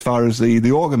far as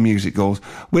the organ music goes,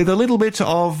 with a little bit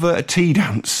of tea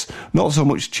dance, not so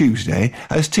much Tuesday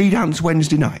as tea dance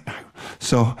Wednesday night now.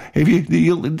 So if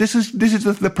this is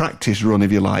the practice run,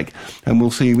 if you like, and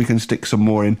we'll see if we can stick some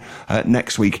more in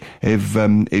next week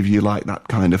if you like that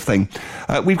kind of thing.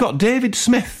 We've got David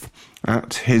Smith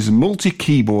at his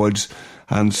multi-keyboards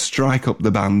and strike up the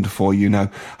band for you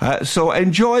now. So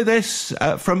enjoy this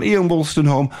from Ian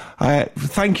Wolstenholme.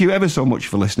 Thank you ever so much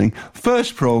for listening.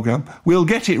 First programme, we'll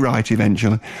get it right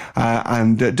eventually.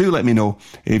 And do let me know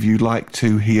if you'd like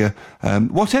to hear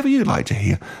whatever you'd like to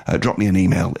hear. Drop me an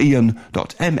email,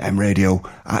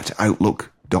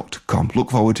 ian.mmradio@outlook.com.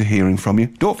 Look forward to hearing from you.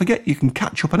 Don't forget, you can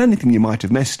catch up on anything you might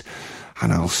have missed.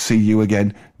 And I'll see you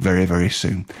again very, very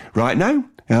soon. Right now,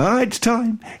 it's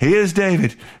time. Here's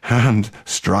David and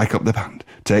strike up the band.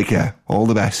 Take care. All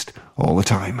the best. All the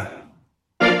time.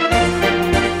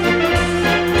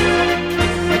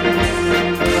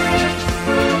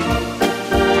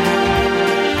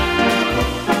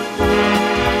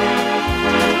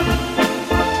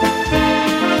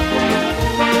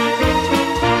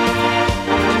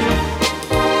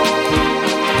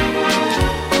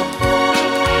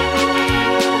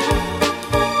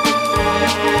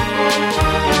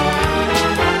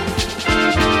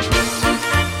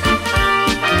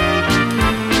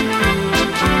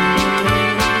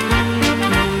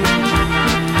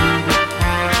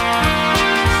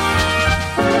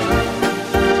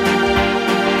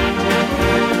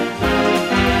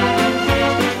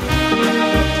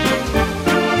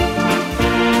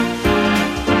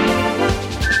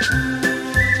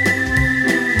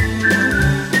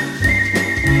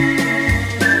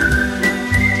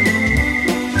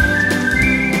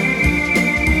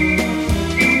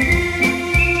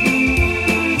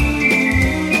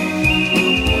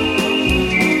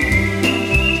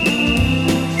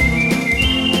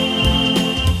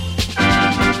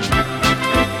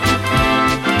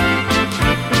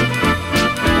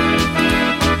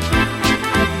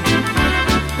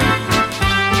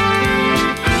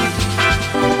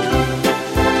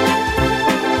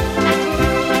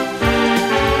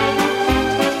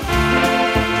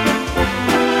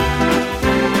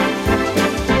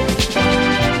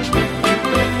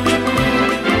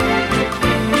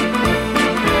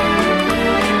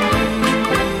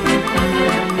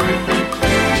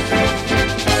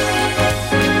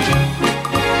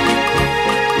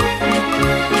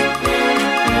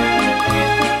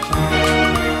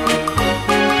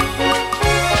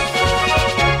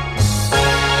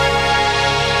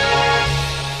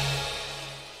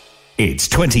 It's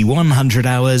 2100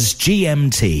 hours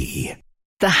GMT.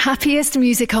 The happiest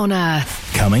music on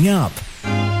earth. Coming up.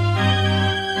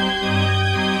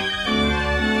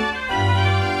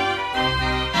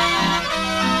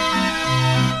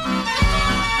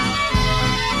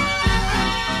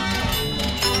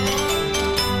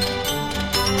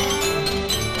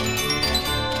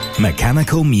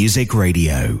 Mechanical Music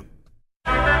Radio.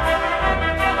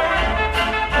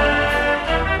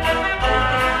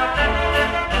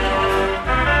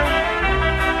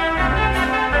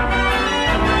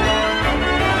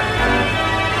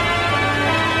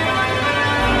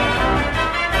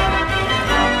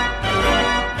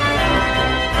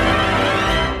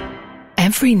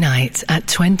 Every night at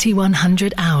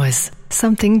 2100 hours,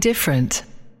 something different.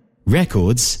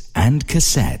 Records and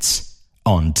cassettes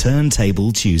on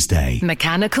Turntable Tuesday.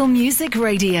 Mechanical Music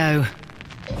Radio.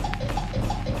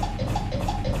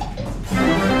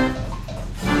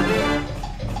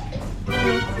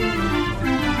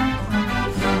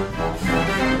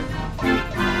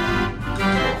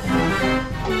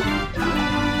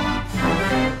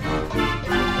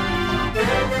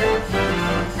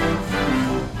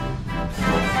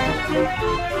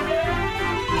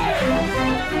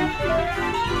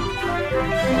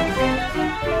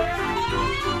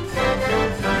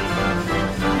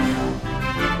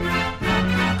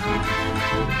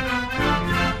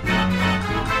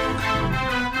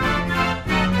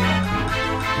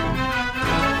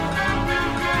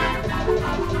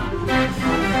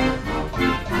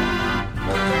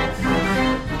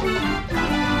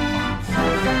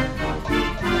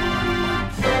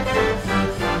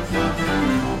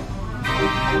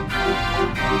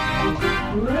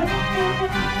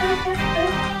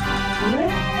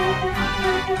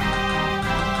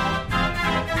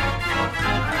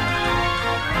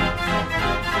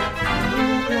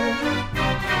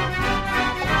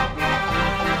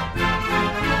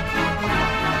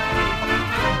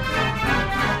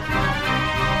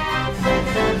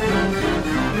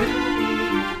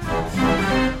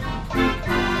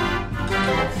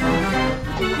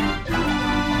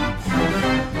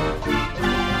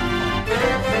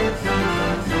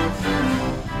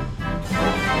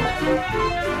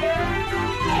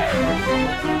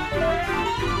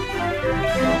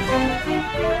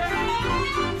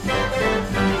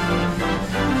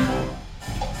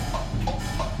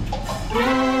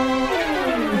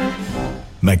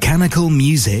 Mechanical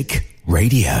Music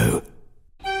Radio.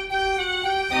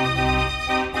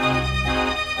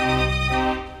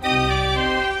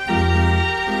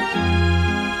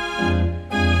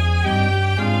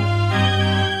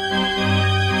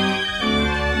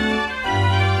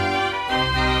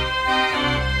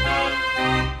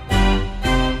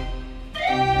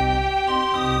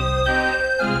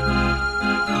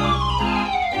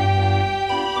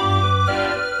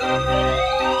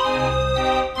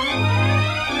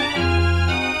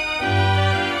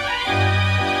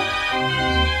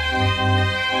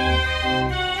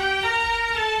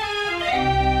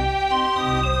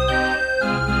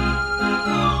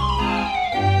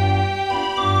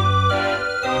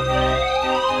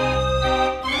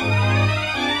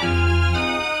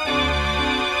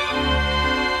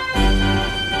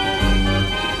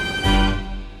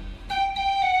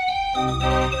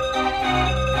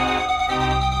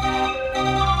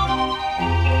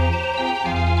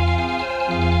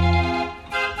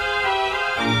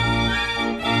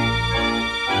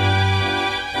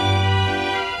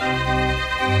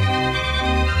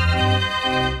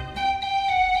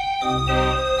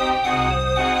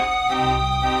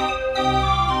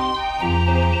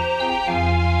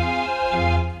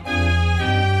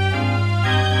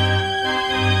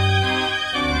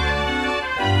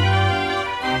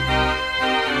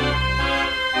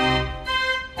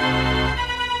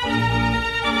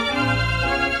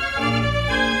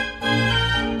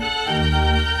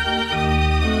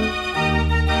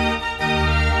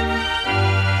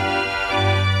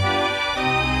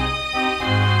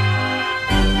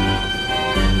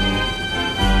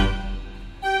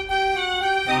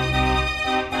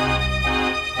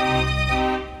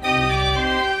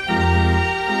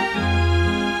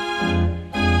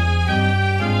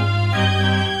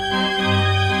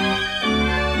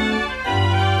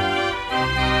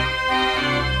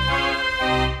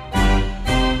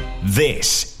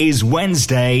 This is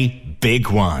Wednesday Big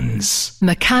Ones.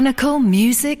 Mechanical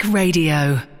Music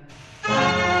Radio.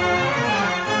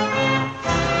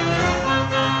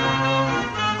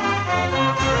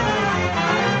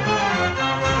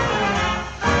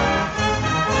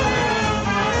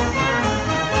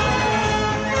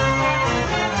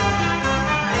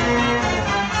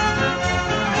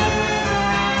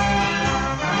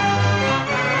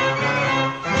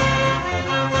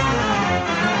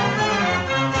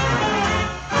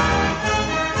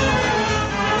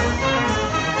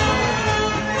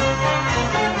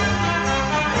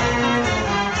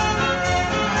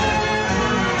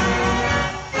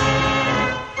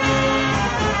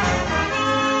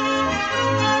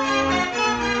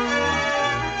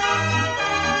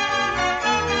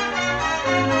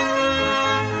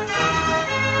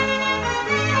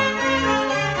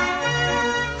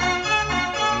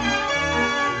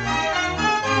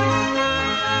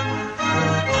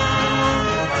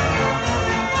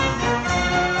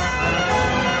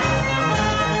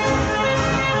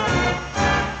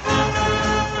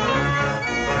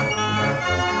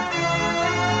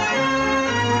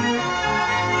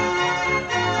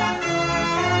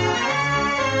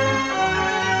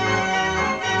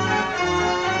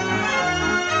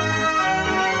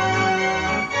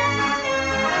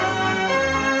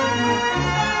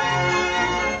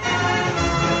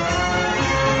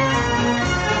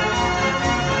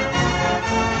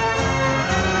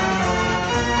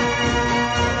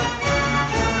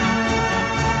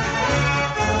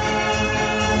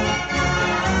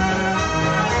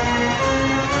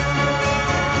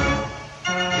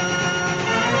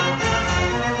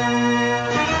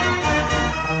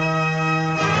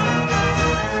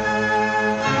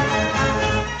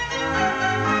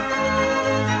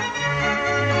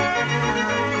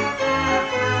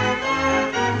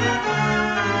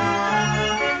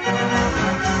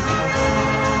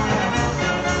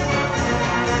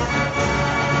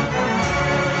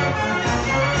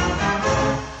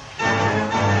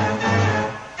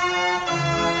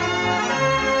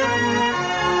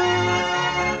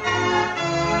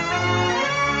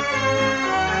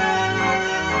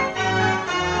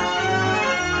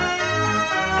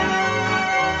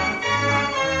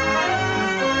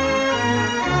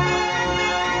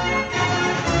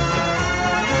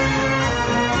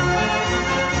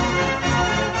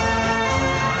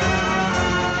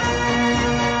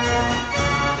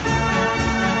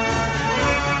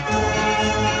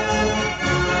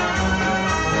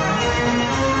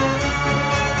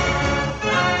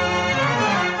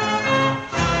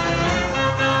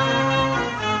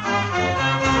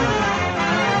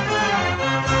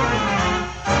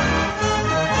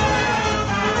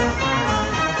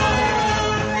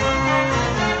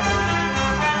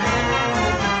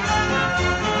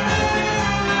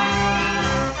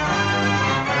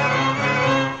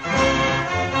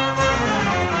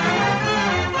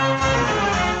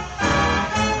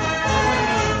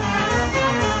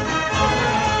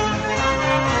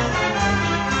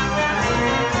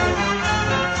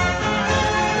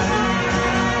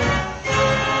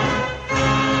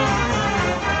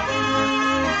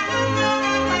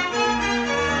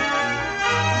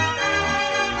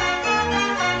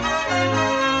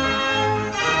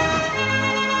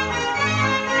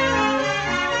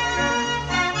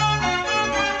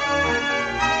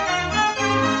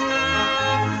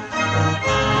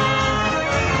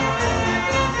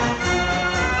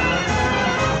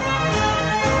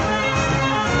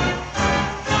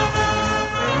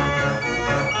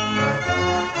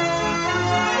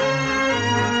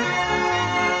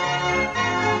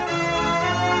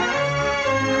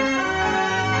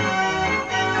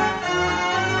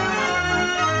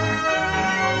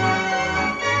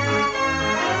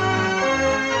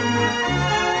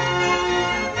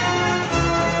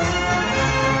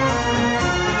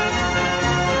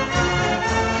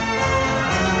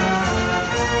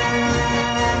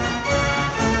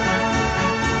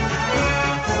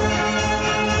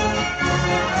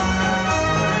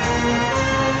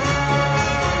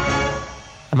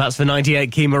 And that's the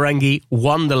 98 key Merengue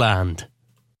Wonderland.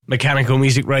 Mechanical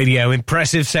Music Radio,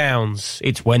 impressive sounds.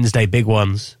 It's Wednesday Big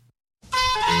Ones.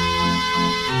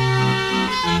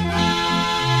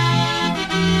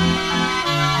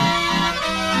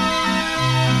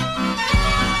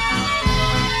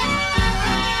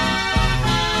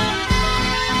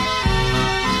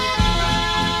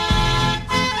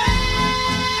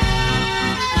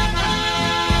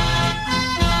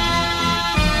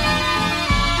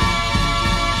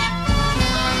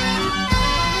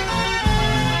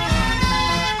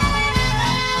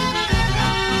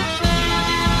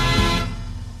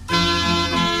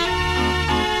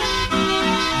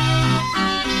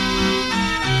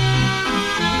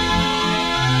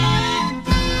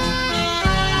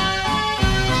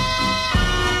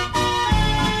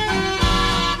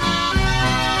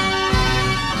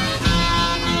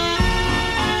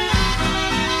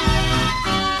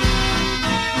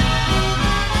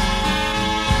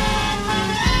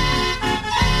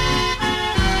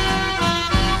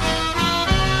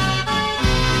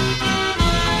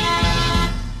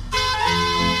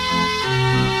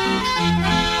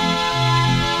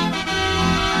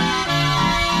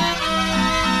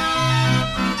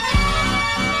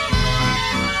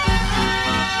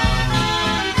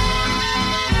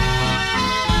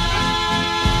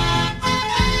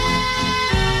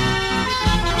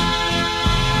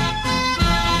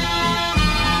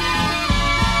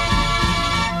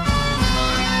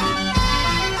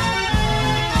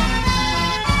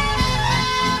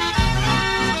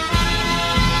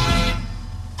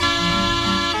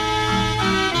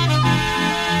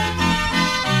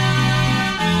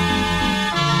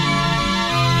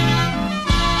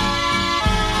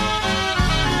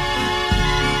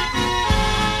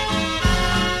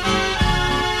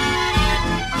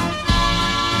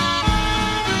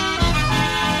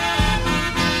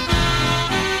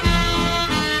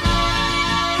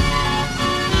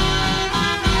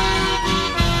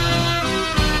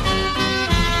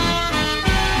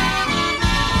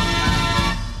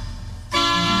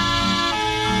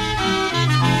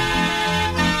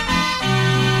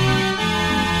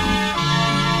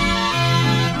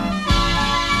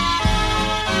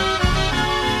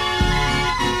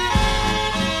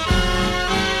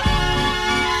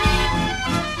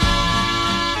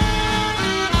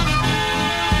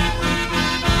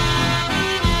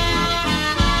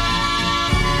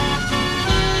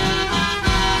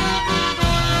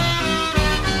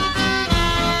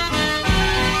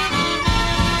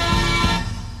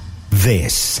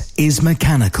 This is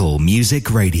Mechanical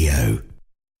Music Radio.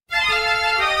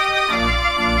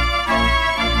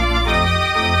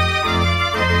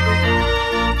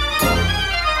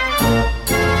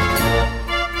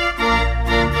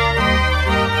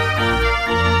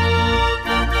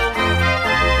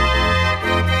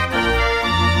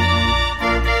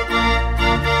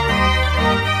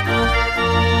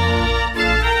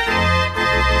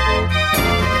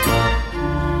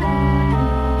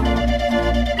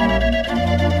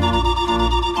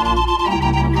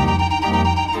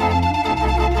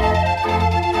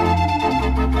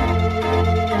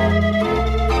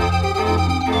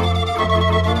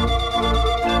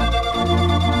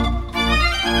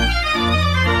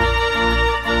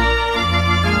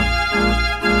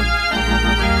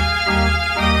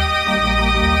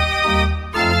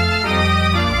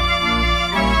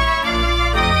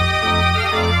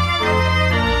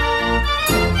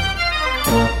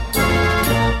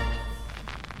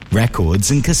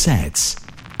 Records and cassettes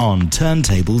on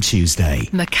Turntable Tuesday.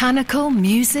 Mechanical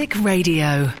Music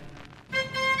Radio.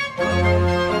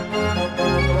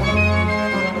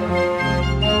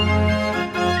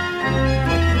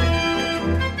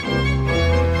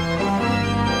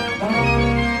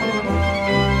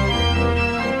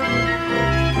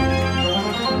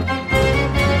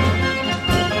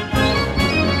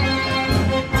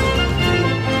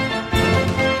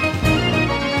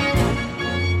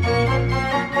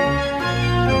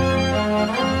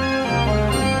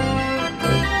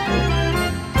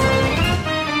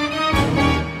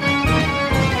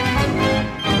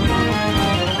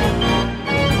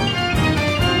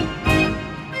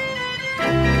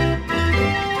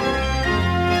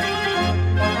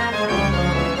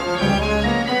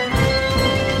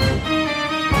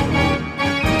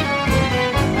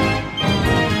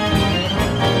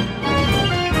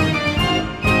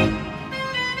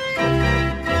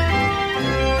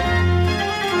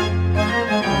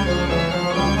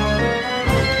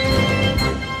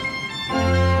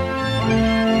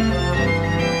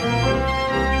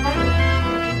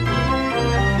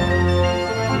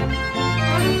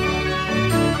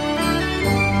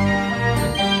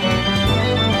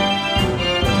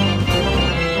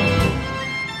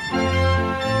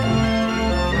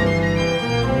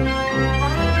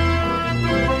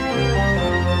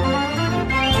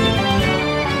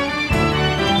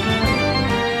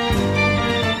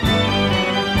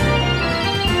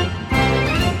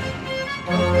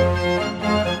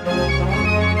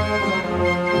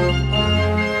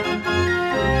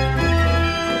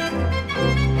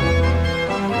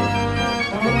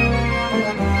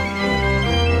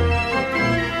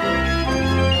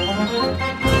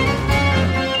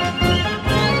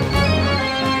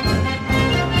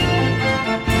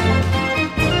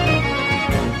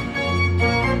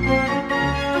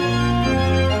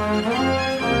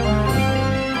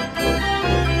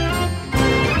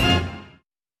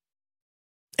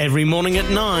 Every morning at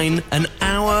 9, an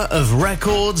hour of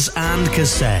records and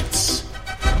cassettes.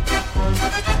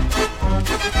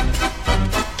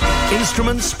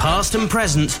 Instruments past and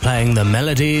present playing the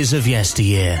melodies of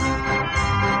yesteryear.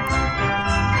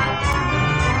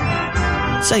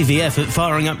 Save the effort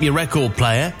firing up your record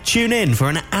player. Tune in for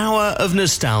an hour of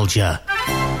nostalgia.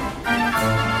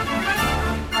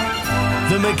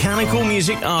 The Mechanical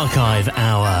Music Archive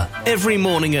Hour, every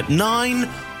morning at 9,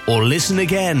 or listen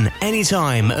again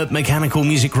anytime at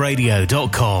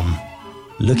mechanicalmusicradio.com.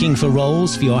 Looking for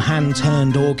rolls for your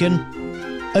hand-turned organ?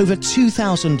 Over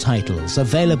 2,000 titles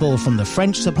available from the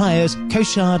French suppliers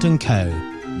Cochard & Co.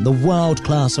 The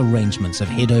world-class arrangements of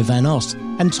Hiddo van Ost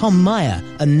and Tom Meyer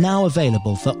are now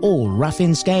available for all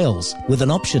Raffin scales, with an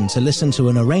option to listen to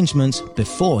an arrangement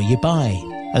before you buy.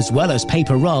 As well as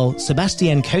paper roll,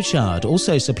 Sebastian Cochard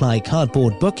also supply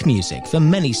cardboard book music for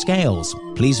many scales.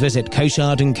 Please visit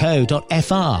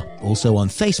cochardandco.fr, also on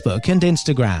Facebook and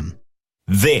Instagram.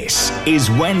 This is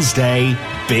Wednesday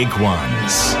Big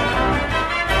Ones.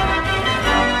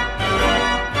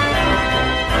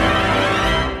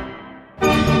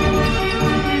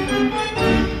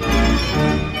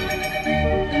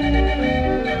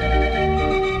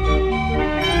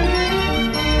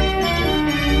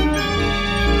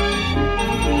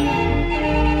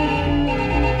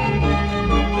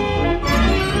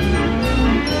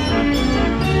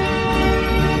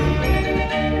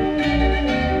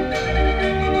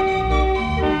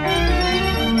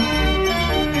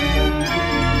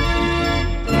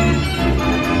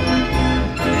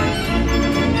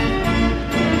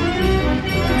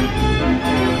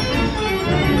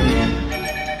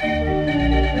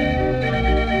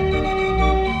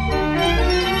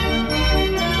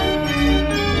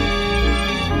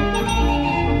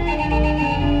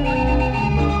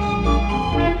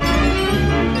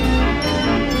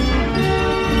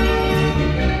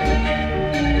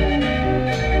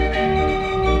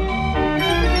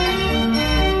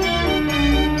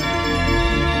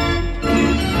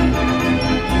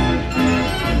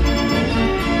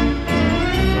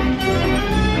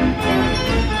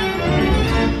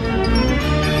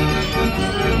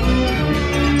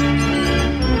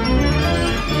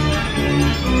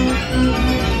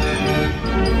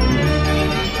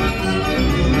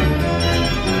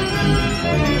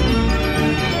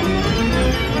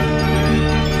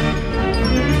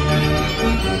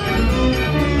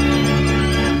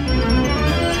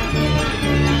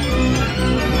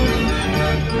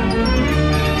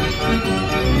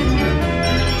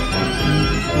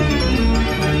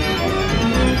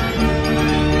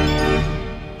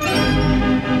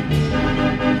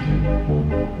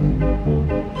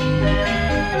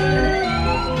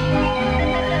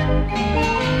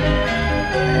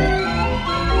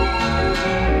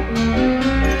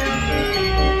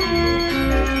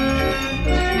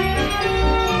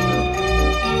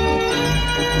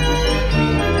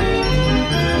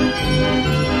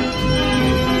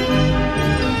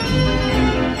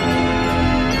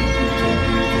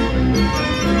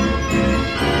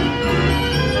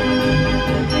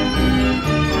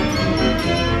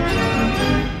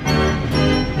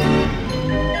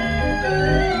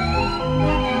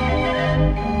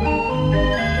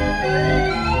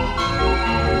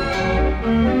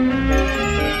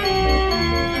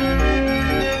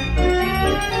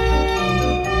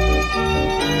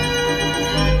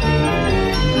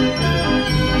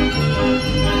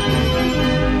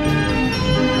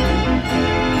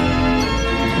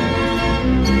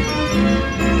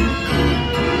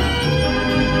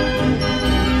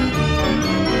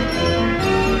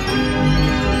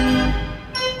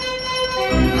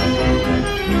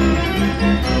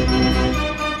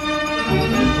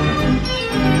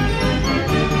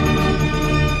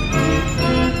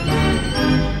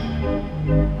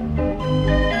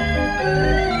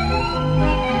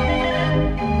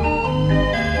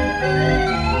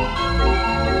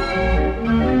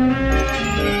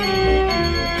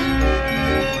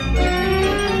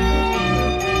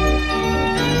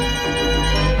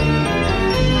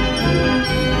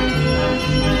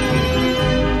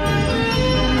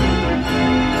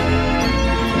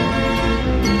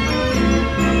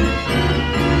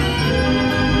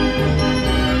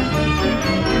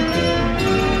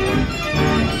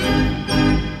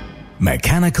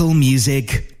 Mechanical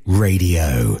Music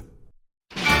Radio.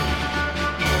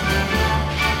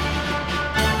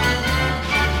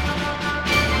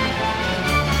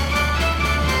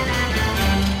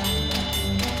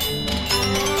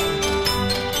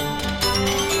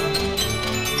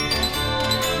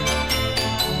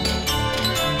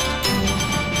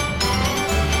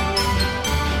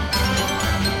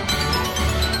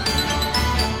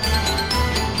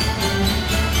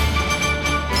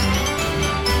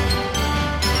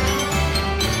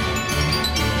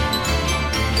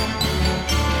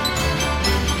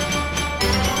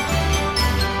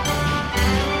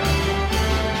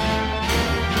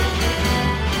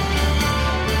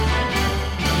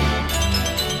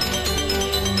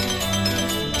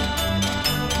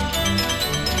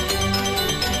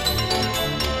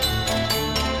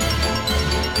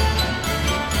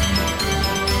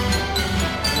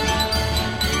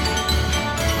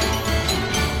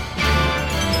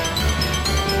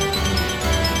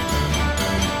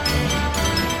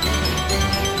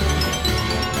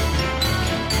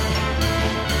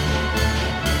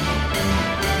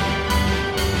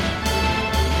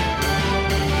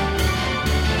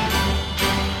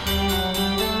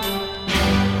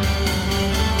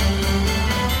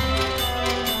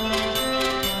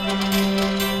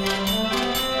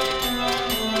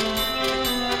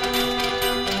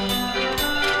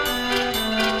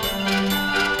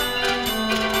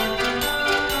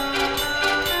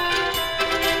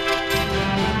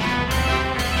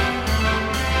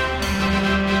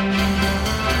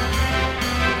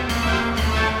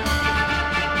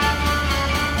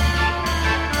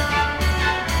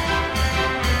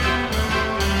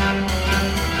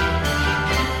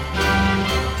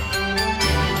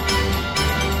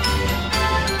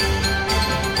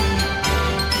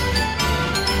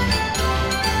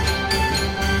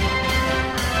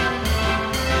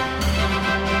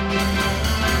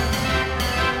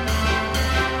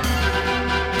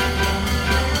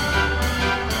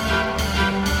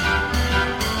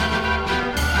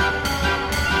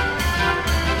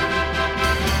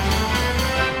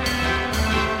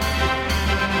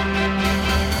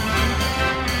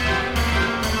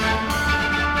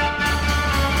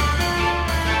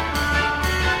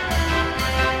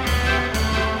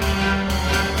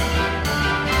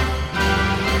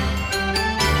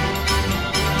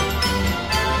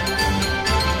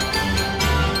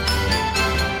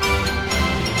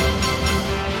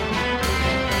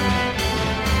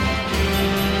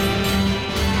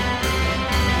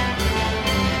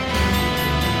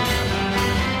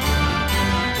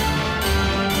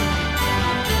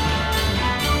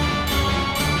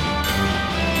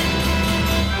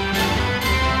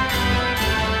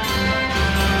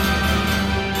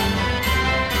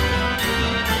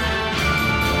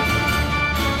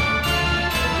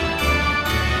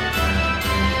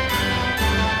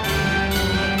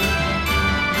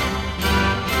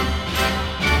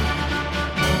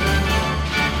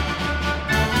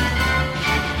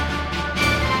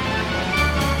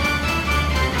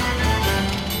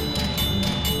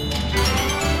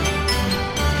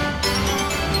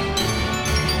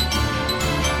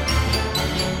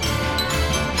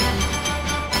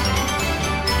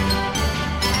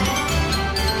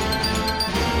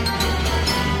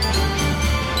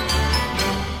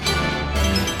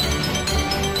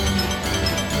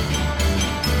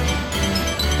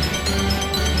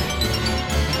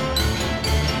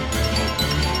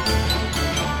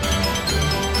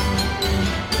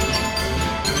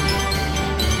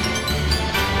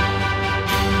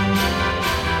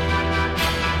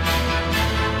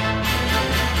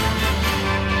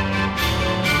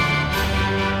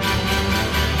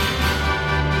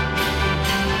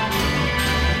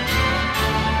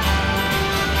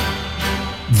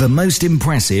 The most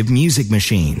impressive music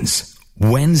machines.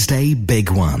 Wednesday Big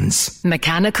Ones.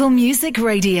 Mechanical Music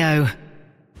Radio.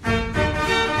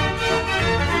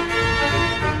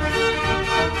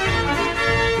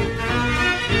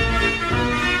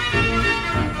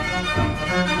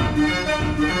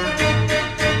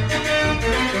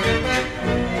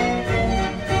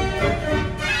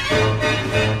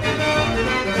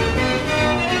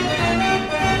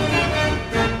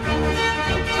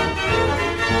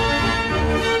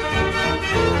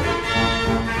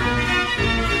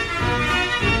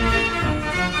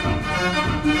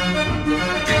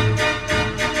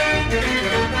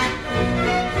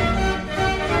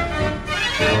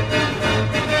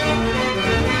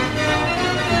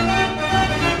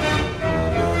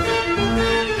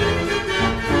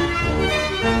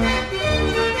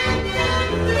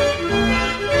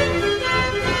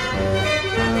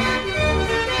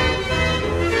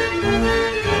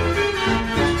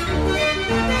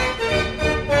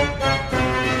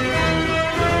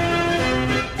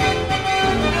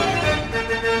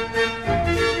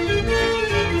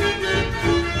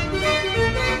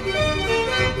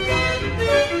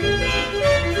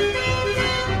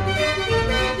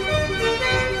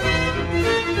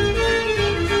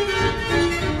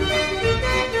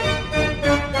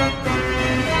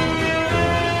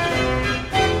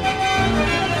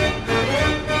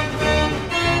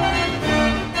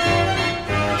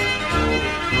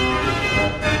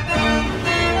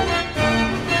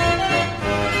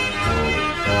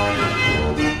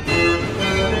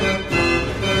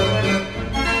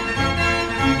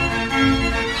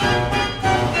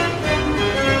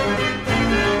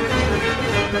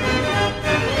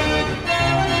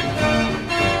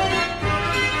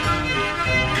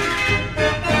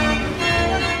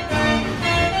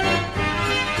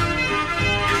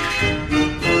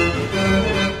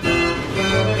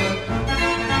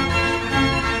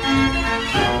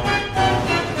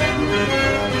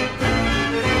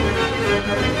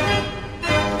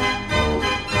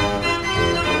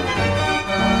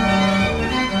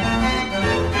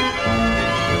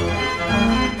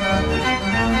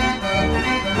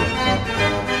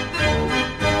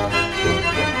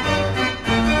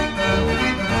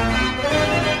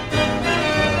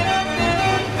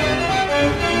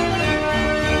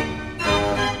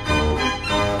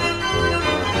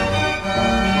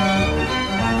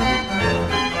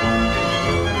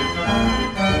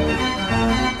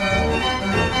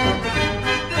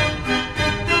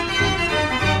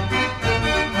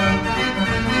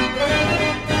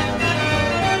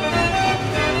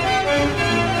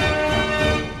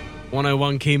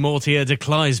 Key Mortier de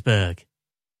Kleisberg.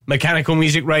 Mechanical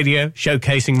Music Radio,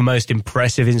 showcasing the most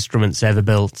impressive instruments ever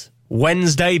built.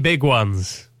 Wednesday Big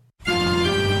Ones.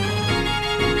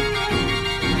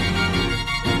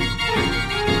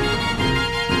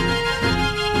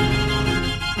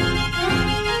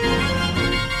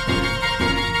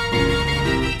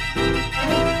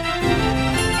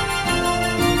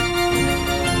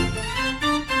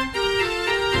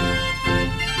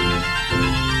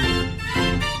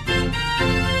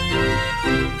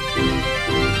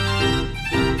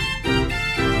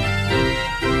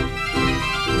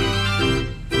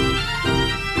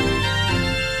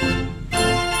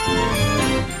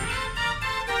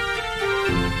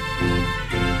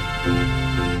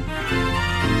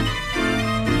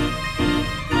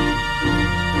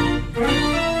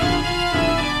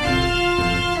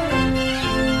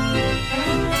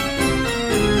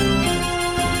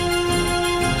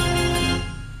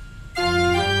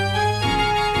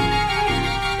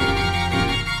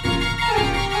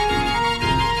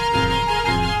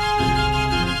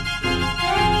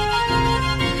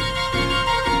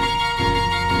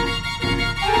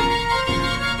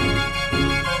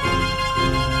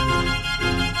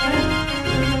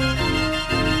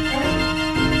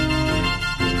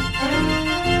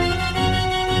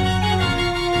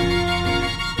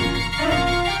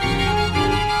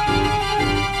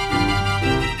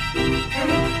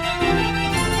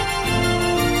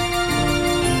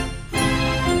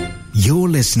 You're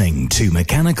listening to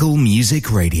Mechanical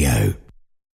Music Radio.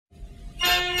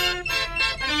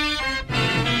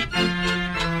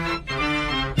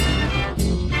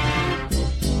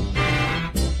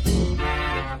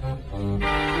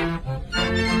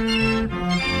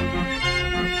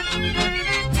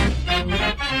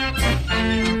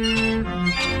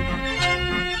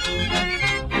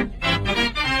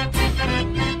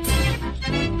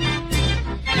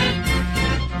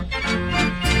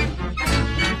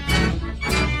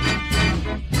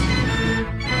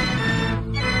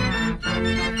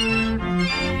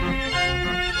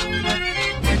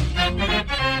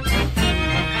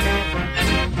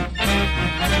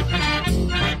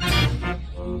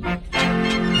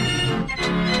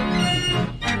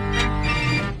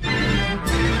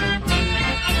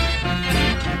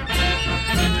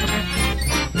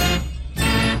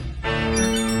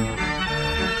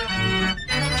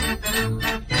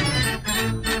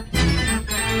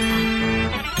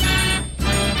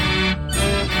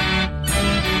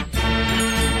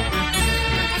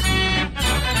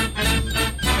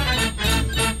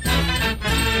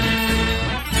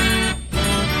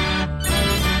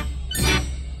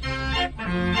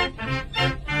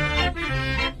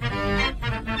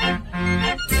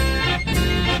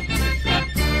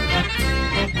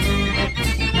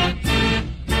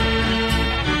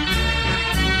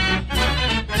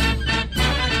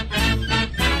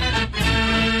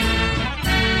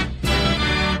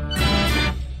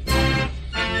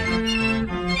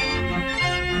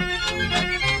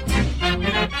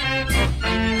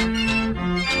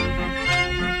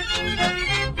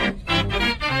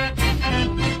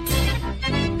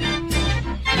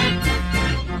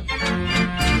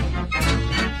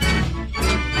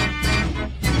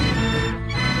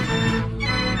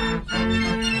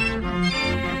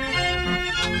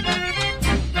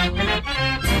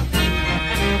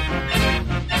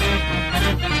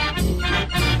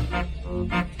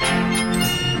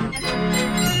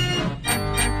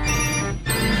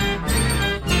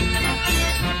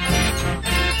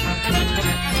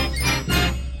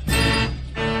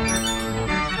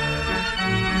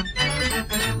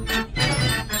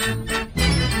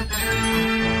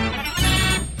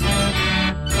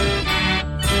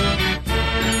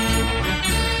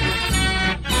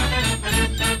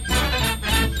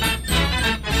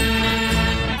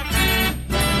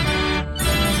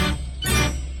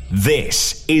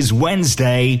 This is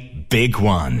Wednesday Big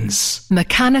Ones.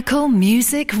 Mechanical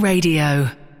Music Radio.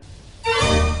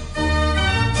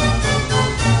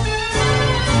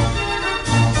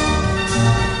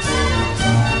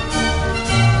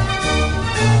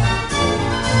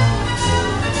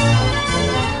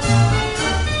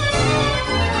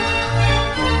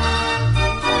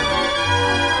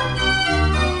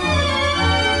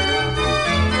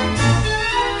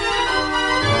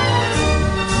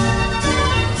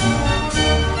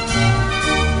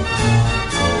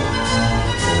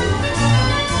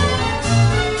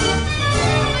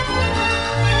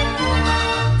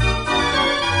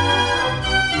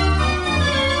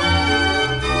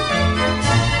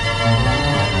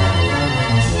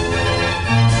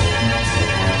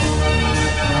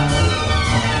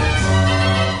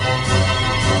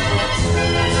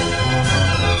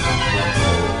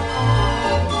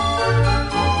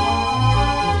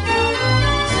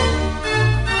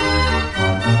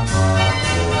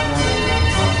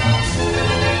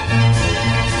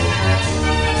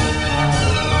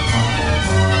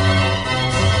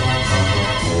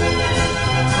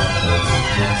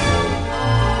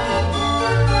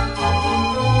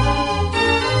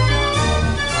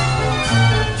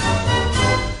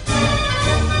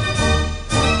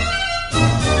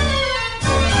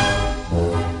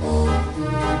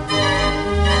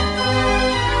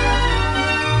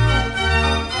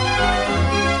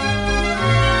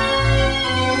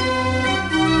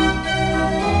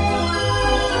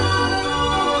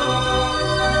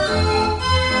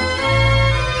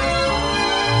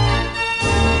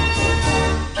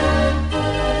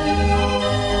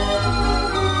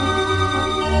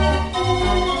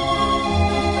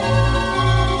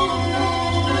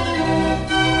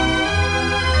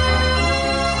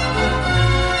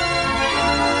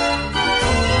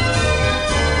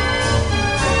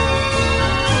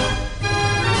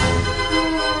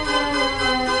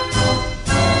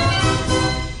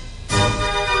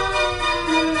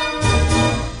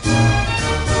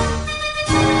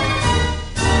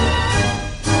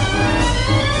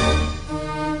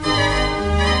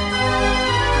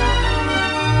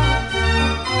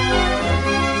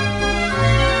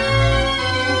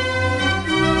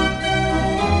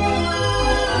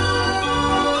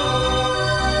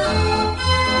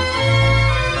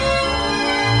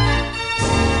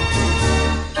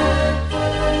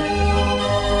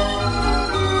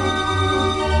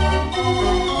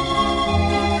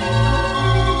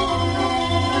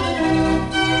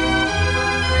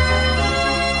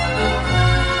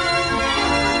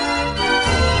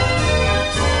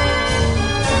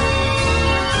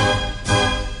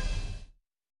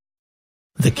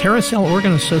 Carousel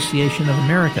Organ Association of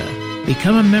America.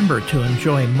 Become a member to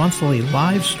enjoy monthly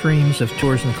live streams of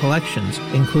tours and collections,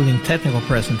 including technical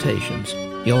presentations.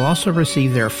 You'll also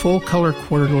receive their full-color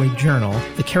quarterly journal,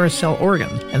 The Carousel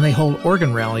Organ, and they hold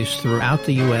organ rallies throughout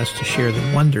the U.S. to share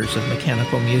the wonders of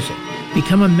mechanical music.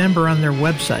 Become a member on their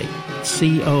website,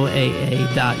 coaa.us,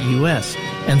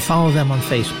 and follow them on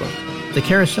Facebook. The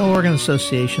Carousel Organ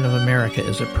Association of America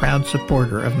is a proud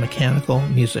supporter of mechanical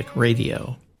music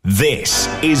radio. This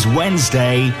is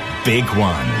Wednesday Big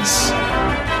Ones.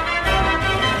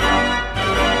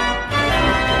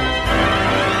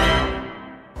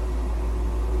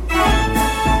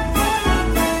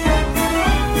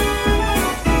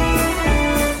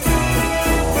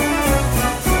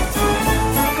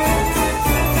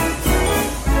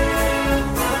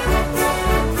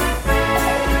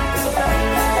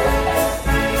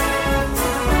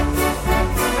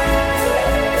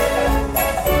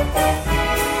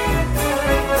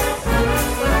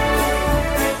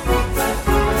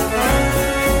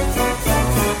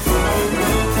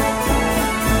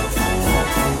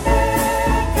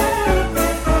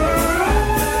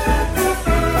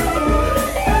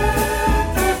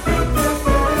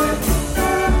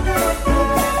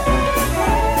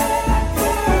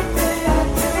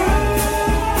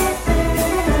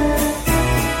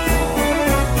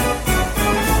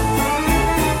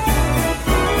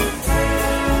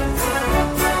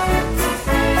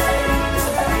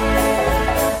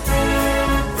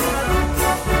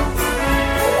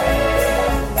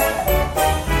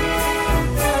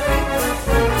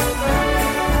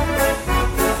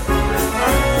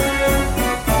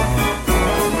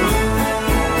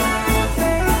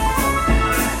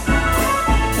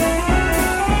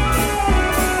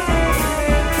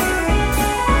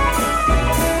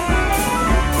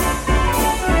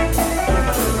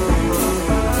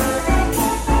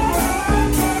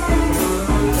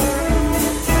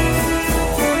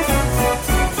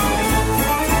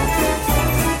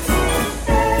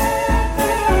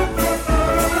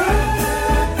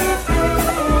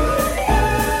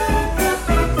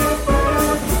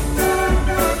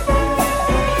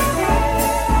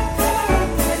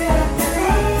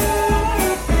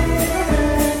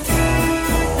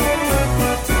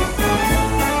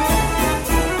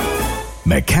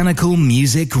 Mechanical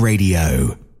Music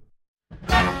Radio.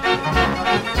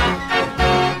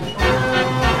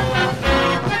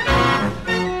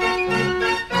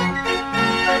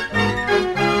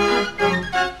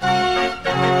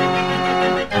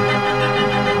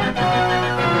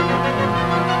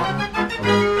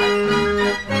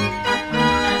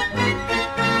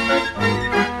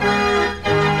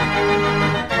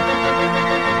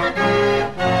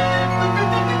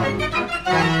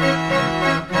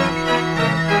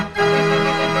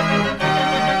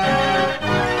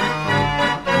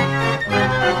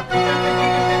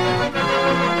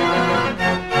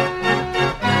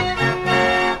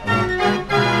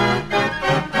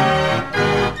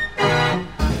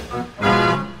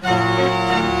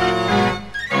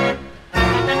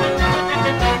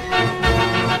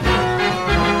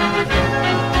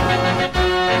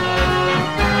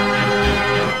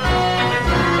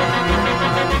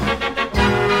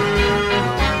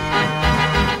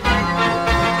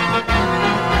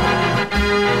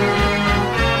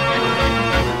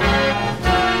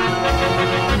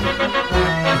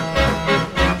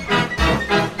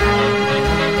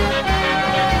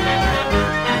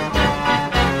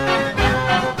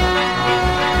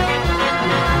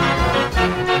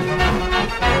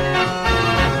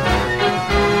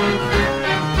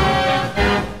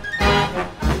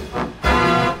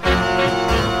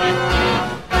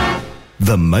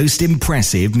 The most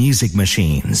impressive music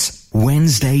machines.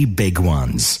 Wednesday Big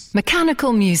Ones.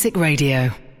 Mechanical Music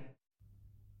Radio.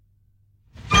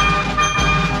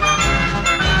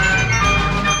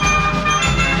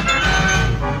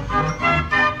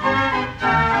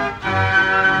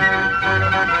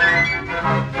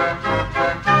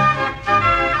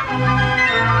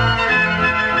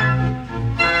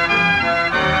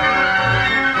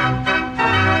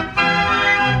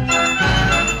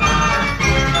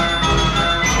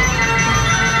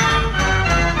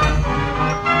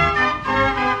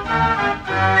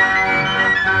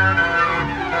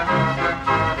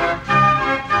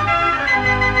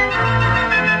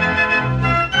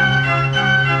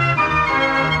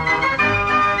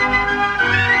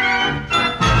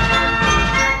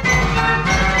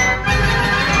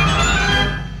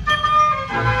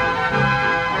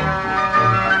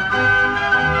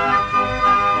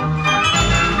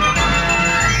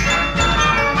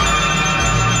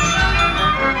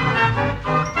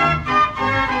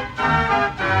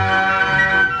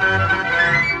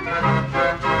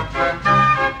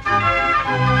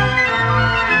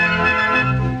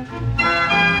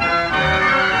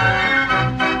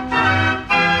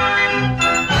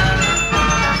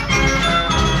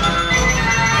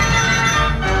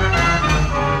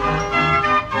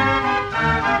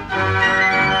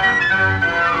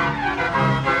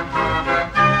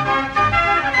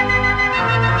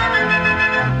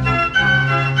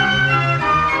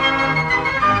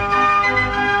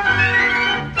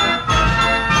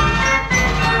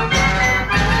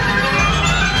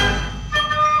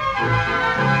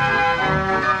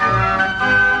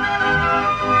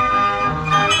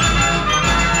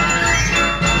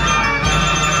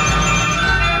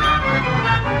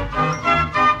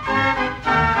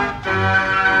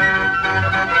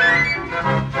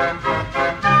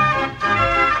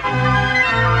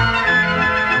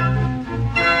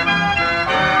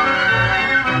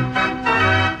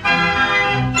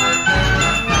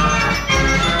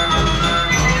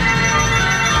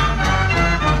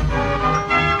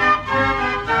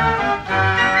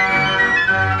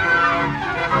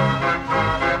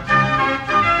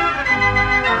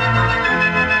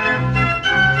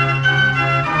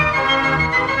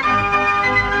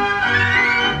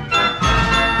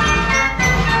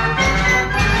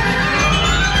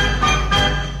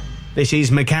 This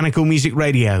is Mechanical Music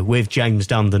Radio with James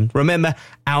Dundon. Remember,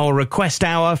 our request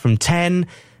hour from 10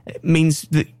 means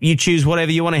that you choose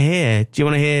whatever you want to hear. Do you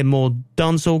want to hear more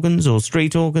dance organs or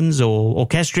street organs or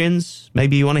orchestrions?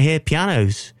 Maybe you want to hear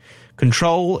pianos.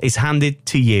 Control is handed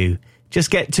to you.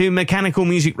 Just get to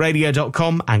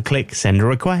mechanicalmusicradio.com and click Send a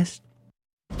Request.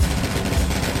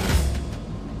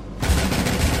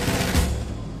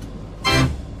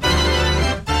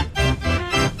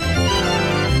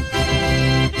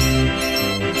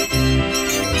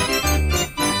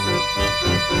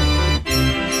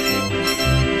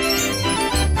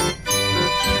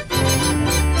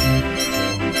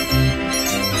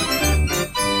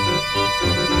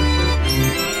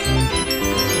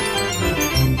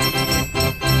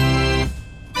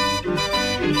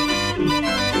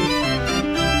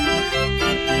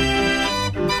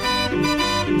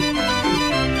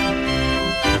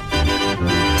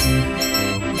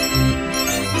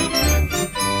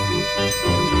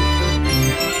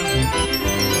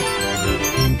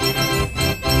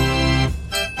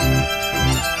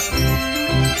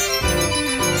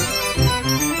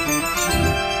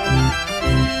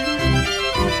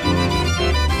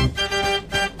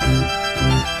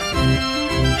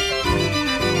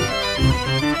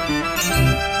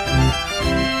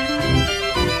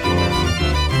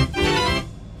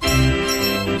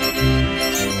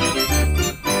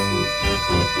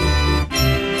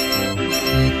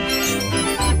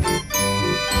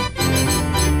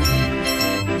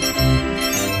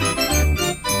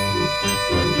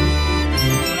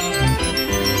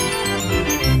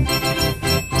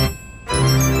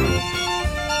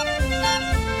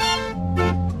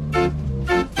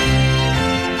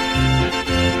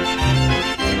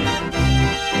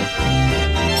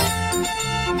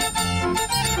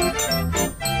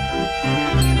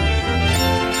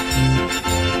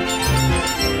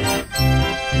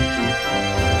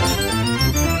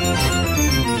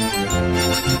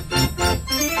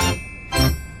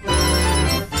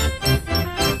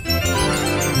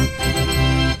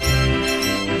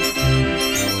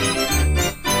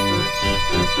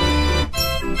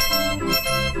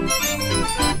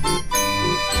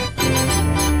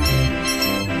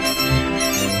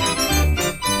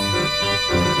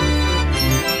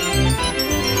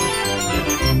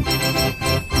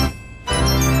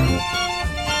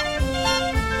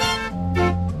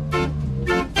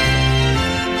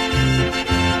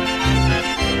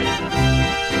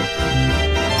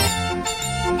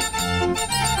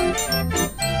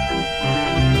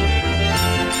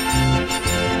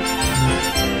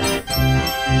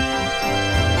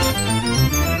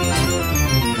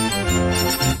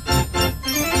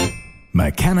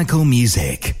 Mechanical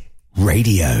Music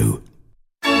Radio.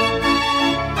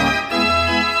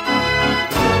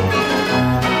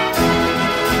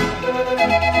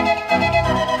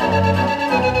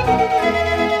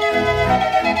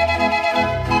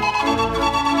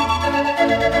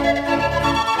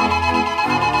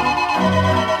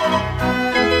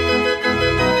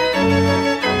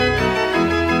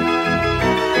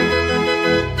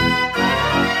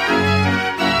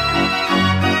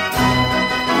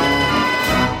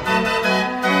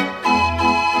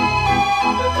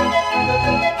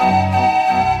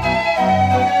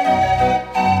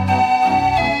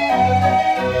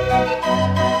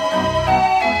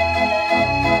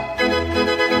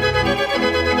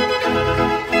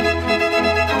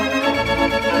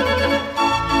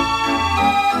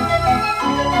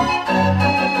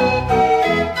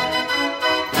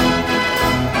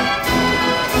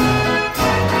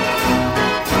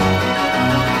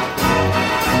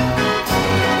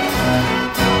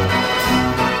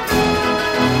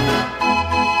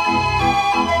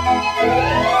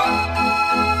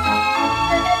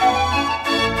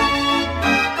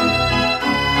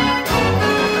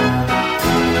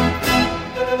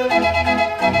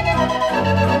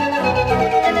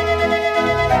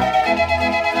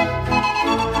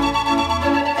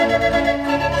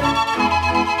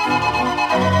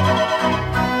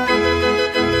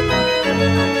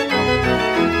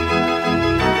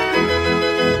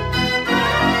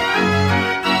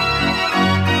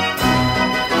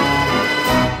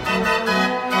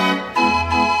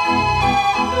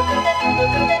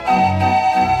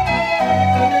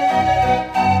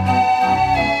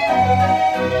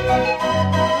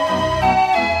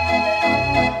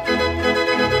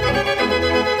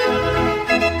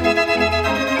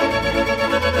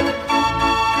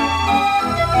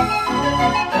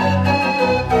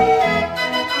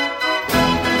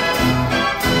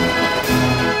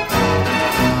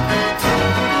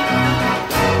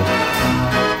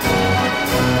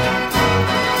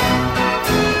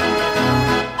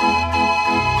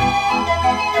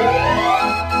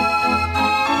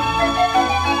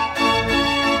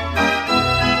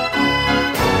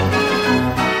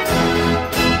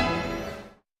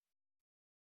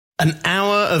 An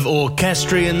hour of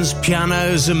orchestrions,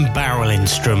 pianos and barrel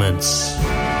instruments.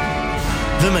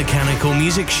 The Mechanical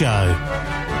Music Show.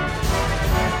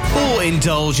 Or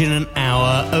indulge in an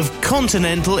hour of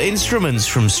continental instruments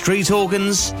from street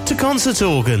organs to concert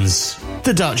organs.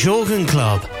 The Dutch Organ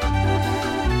Club.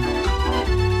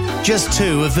 Just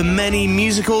two of the many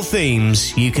musical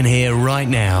themes you can hear right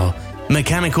now.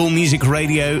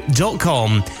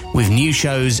 MechanicalMusicRadio.com with new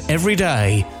shows every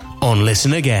day on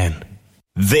Listen Again.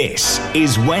 This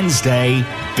is Wednesday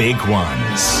Big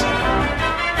Ones.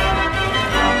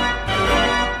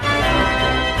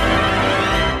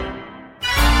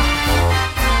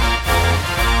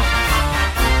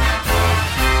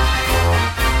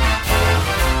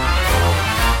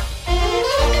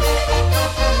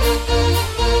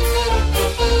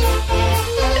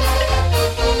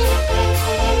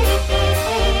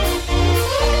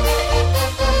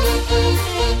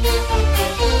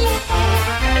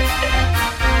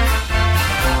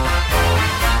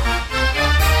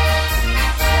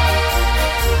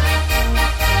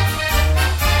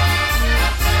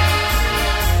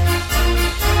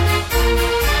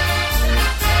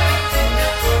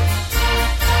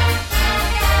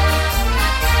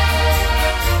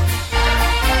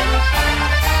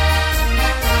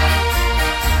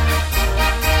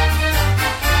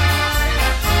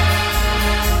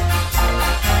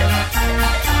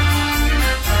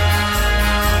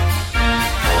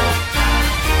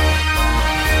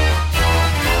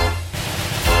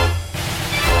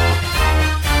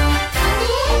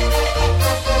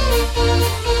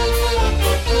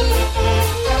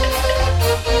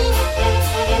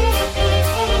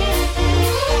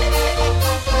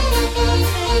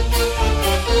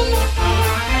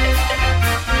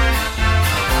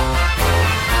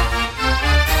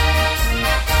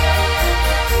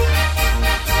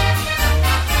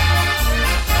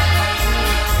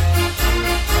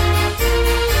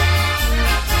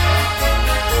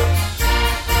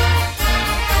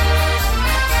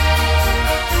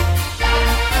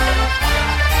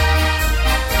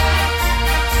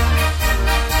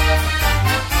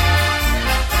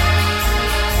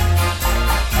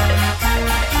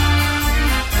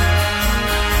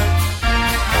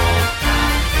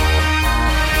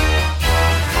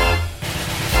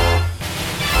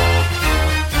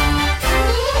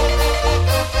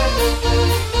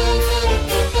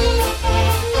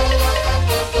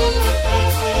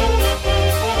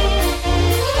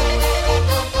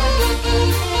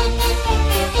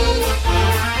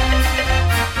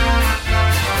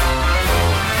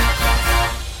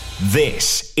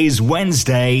 This is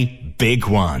Wednesday Big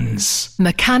Ones.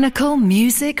 Mechanical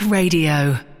Music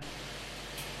Radio.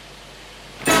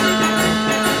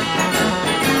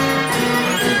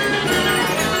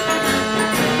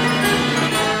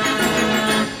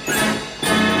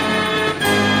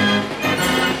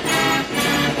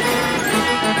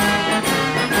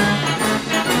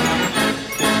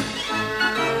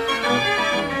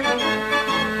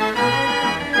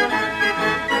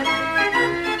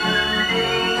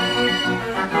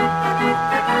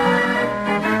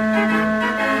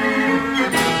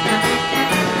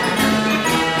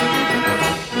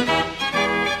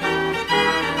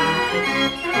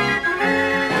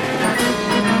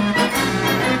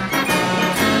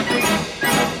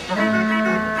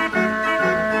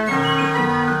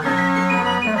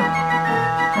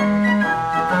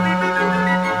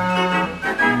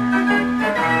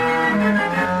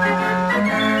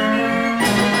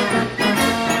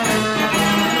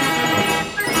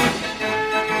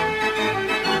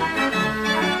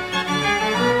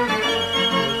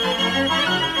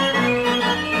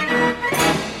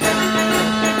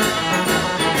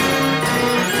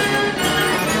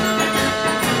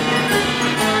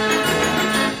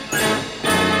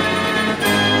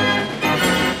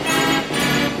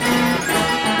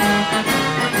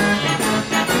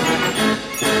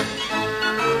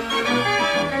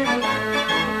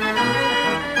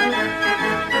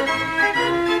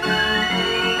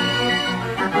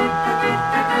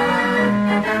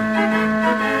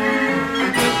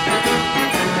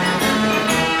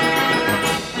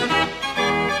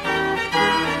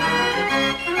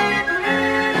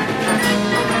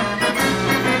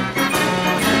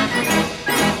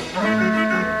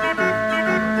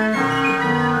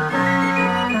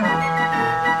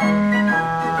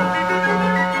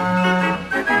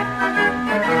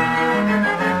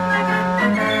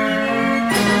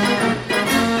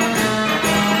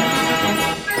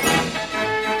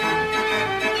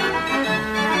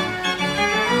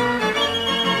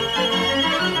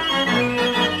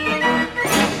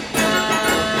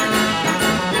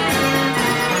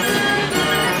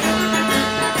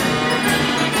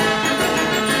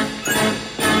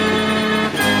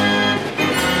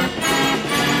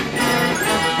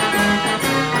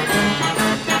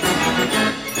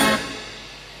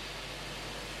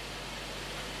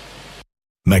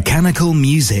 Mechanical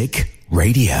Music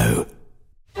Radio.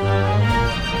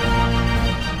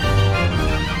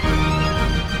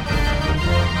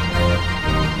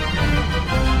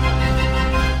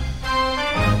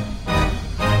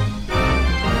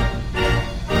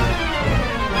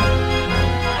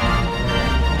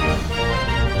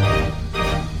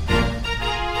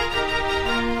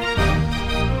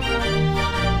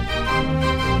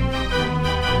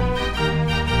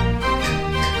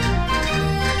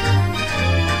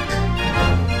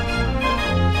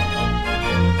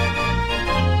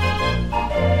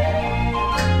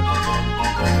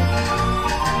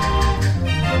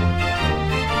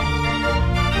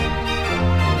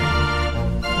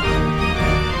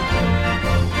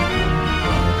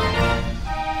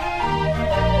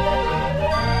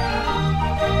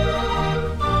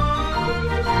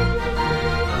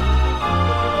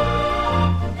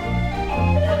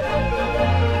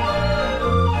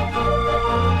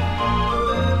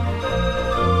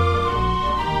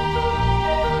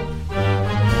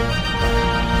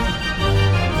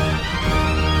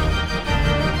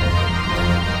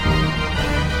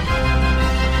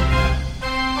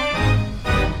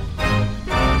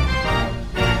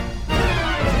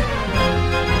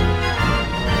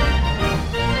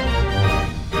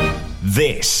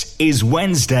 This is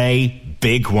Wednesday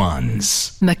Big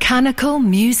Ones. Mechanical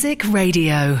Music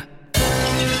Radio.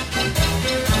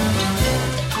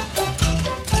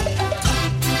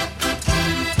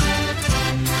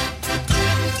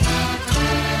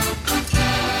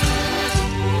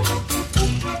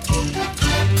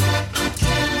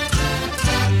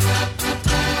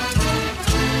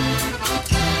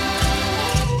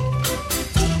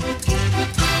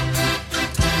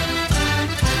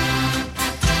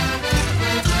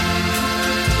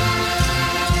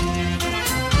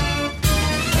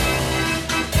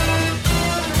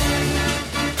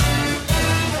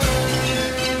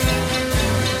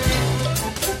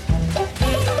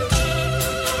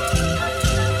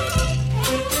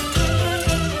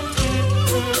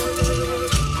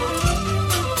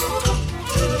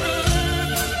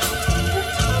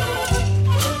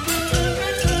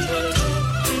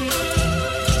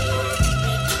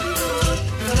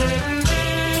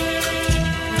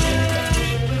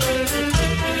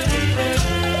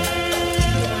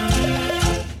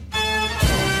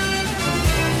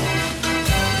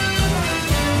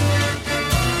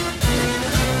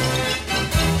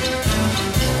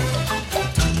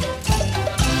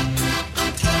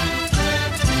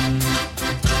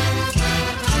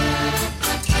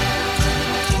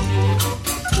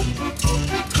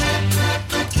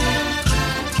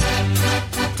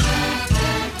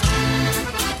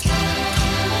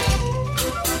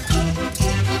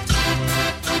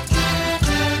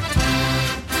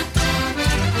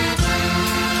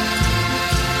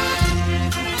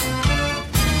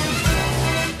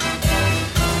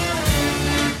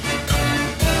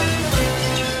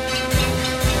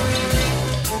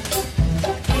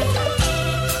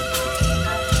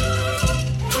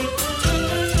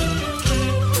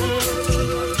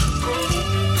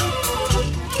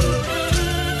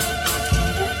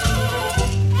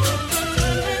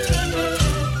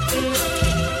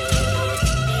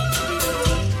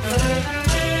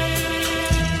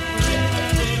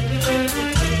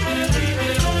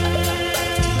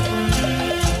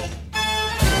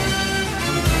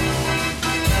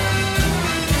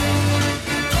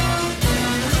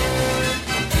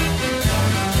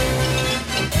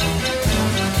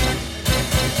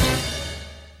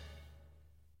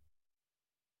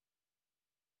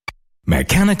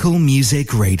 Mechanical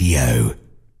Music Radio.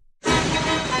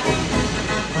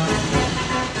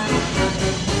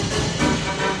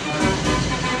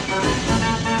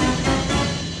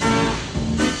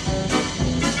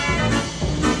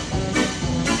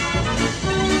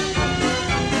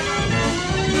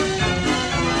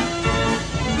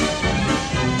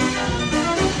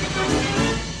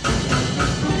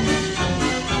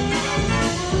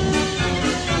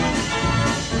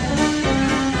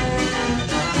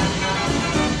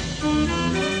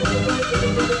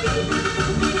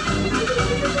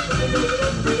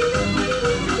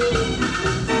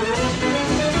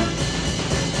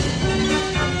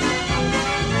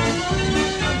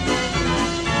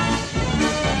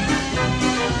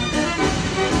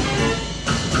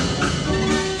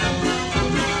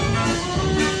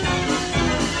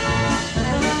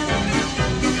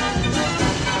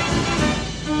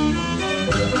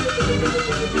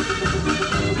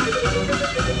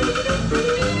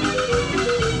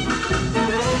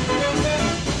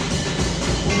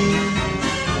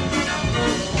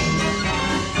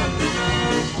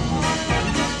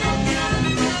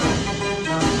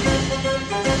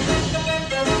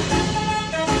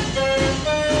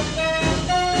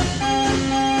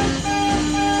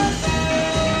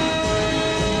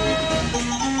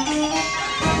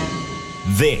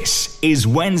 This is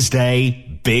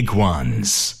Wednesday Big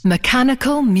Ones.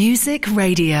 Mechanical Music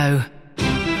Radio.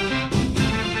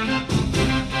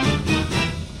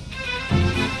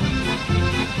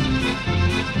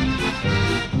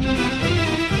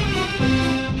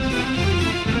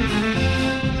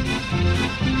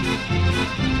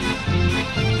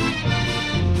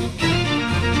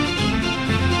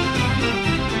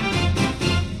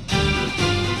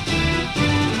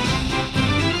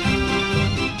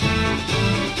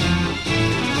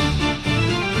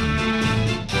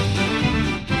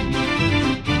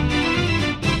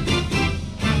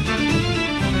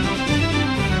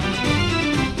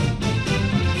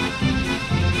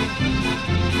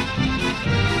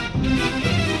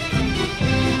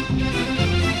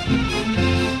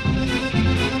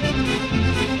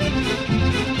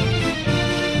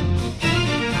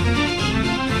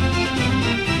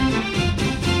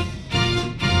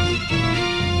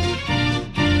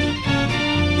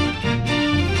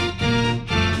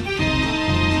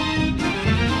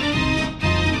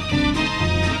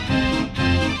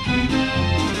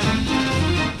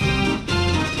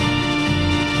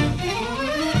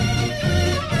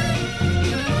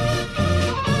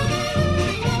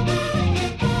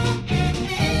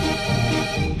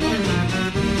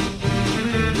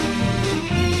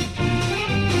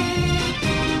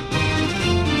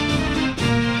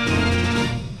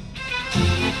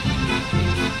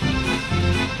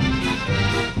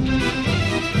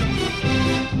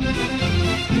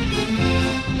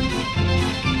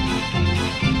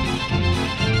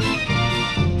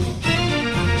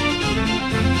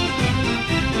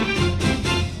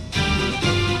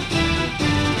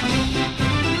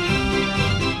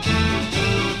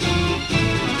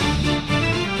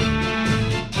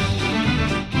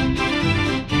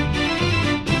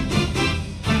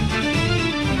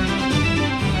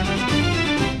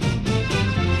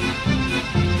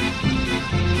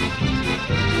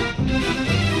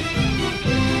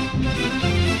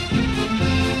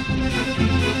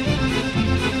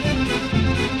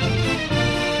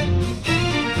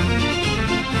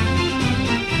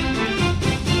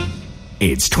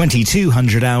 It's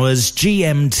 2200 hours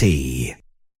GMT.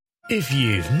 If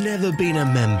you've never been a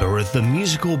member of the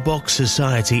Musical Box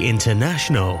Society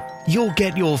International, you'll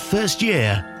get your first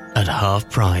year at half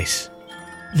price.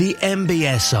 The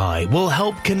MBSI will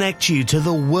help connect you to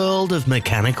the world of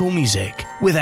mechanical music with